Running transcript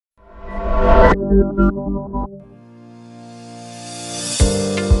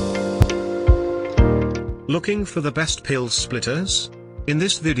Looking for the best pill splitters? In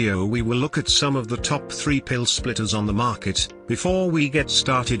this video we will look at some of the top 3 pill splitters on the market. Before we get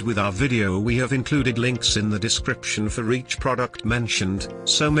started with our video, we have included links in the description for each product mentioned,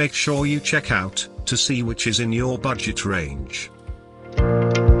 so make sure you check out to see which is in your budget range.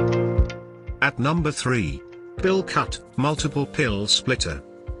 At number 3, Pillcut Multiple Pill Splitter.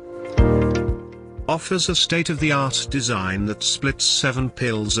 Offers a state-of-the-art design that splits 7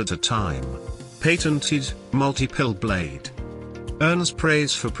 pills at a time. Patented multi-pill blade. Earns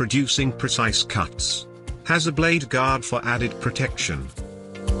praise for producing precise cuts. Has a blade guard for added protection.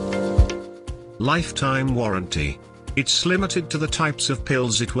 Lifetime warranty. It's limited to the types of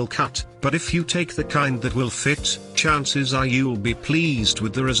pills it will cut, but if you take the kind that will fit, chances are you'll be pleased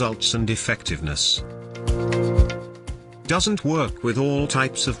with the results and effectiveness. Doesn't work with all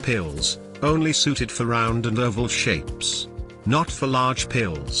types of pills, only suited for round and oval shapes. Not for large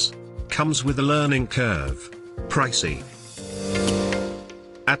pills. Comes with a learning curve. Pricey.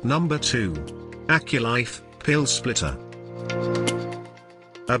 At number 2. Acu-Life Pill Splitter.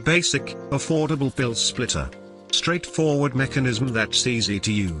 A basic, affordable pill splitter. Straightforward mechanism that's easy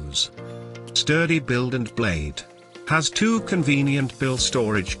to use. Sturdy build and blade. Has 2 convenient pill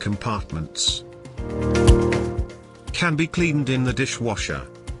storage compartments. Can be cleaned in the dishwasher.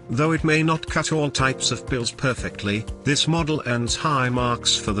 Though it may not cut all types of pills perfectly, this model earns high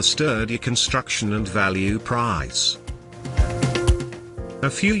marks for the sturdy construction and value price. A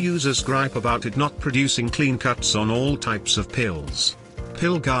few users gripe about it not producing clean cuts on all types of pills.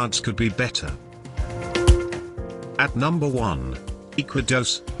 Pill guards could be better. At number 1.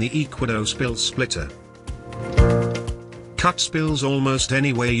 Equidose, the Equidose Pill Splitter. Cuts pills almost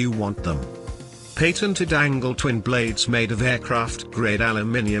anywhere you want them. Patented angle twin blades made of aircraft-grade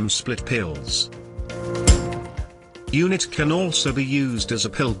aluminium split pills. Unit can also be used as a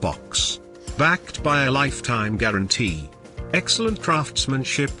pill box. Backed by a lifetime guarantee. Excellent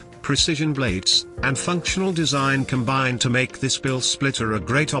craftsmanship, precision blades, and functional design combine to make this pill splitter a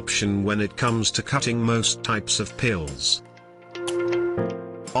great option when it comes to cutting most types of pills.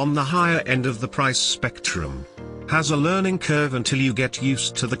 On the higher end of the price spectrum. Has a learning curve until you get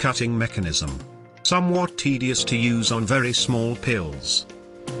used to the cutting mechanism. Somewhat tedious to use on very small pills.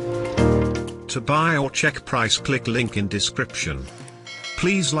 To buy or check price, click link in description.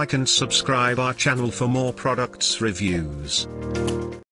 Please like and subscribe our channel for more products reviews.